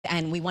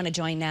And we want to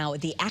join now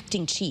the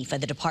acting chief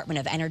of the Department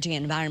of Energy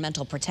and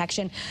Environmental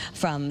Protection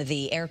from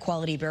the Air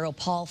Quality Bureau,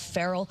 Paul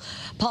Farrell.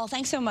 Paul,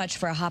 thanks so much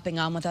for hopping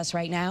on with us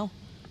right now.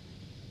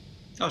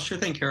 Oh, sure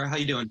thing, Kara. How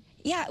you doing?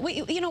 Yeah,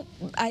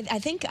 I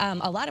think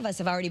a lot of us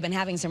have already been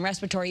having some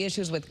respiratory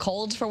issues with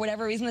colds for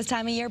whatever reason this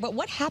time of year. But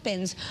what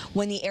happens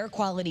when the air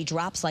quality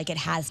drops like it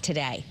has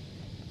today?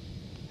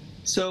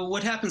 So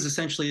what happens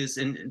essentially is,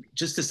 and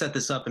just to set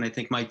this up, and I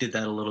think Mike did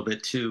that a little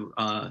bit too.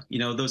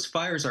 Those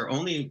fires are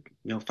only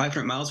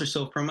 500 miles or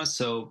so from us.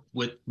 So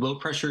with low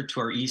pressure to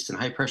our east and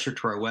high pressure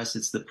to our west,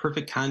 it's the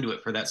perfect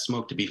conduit for that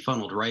smoke to be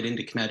funneled right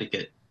into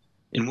Connecticut.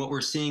 And what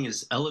we're seeing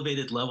is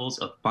elevated levels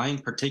of fine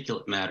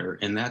particulate matter,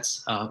 and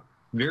that's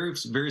very,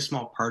 very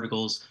small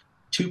particles,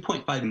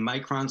 2.5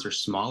 microns or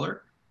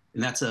smaller,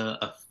 and that's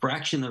a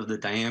fraction of the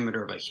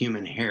diameter of a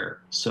human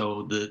hair.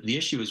 So the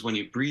issue is when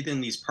you breathe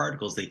in these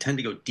particles, they tend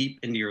to go deep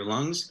into your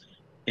lungs,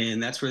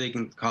 and that's where they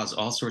can cause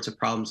all sorts of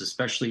problems,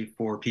 especially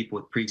for people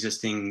with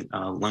pre-existing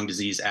lung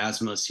disease,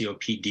 asthma,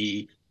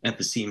 COPD,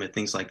 emphysema,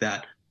 things like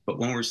that. But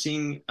when we're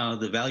seeing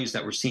the values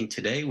that we're seeing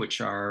today, which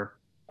are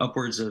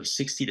upwards of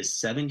 60 to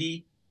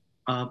 70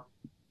 uh,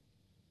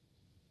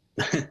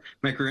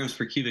 micrograms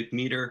per cubic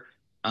meter,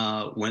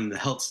 when the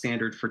health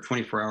standard for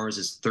 24 hours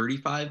is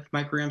 35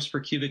 micrograms per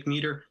cubic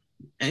meter,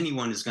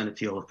 anyone is going to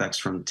feel effects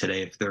from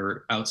today if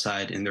they're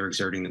outside and they're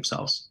exerting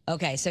themselves.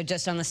 Okay, so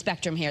just on the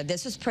spectrum here,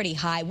 this is pretty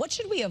high. What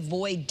should we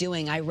avoid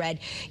doing? I read,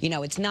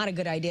 it's not a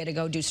good idea to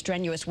go do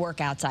strenuous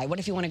work outside. What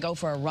if you want to go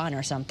for a run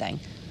or something?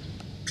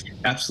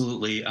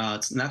 Absolutely.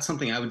 It's not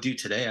something I would do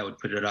today. I would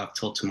put it off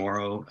till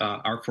tomorrow.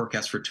 Our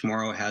forecast for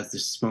tomorrow has the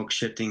smoke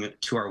shifting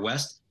to our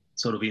west,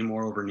 so it'll be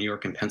more over New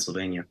York and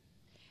Pennsylvania.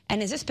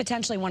 And is this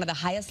potentially one of the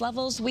highest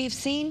levels we've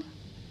seen?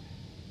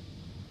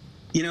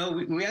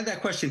 We had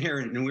that question here,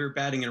 and we were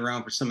batting it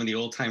around for some of the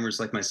old timers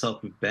like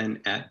myself who've been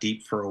at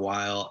deep for a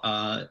while.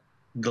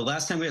 The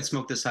last time we had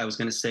smoke this high, I was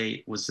going to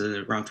say, was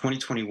around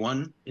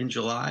 2021 in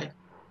July.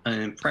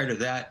 And prior to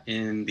that,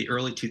 in the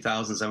early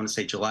 2000s, I want to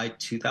say July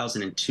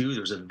 2002,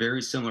 there was a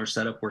very similar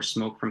setup where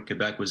smoke from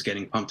Quebec was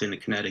getting pumped into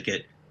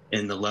Connecticut,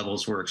 and the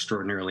levels were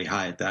extraordinarily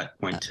high at that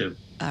point, too.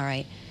 All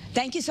right.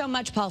 Thank you so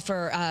much, Paul,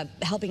 for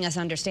helping us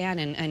understand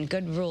and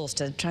good rules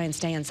to try and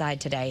stay inside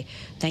today.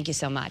 Thank you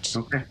so much.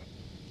 Okay.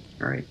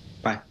 All right.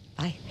 Bye.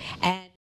 Bye. And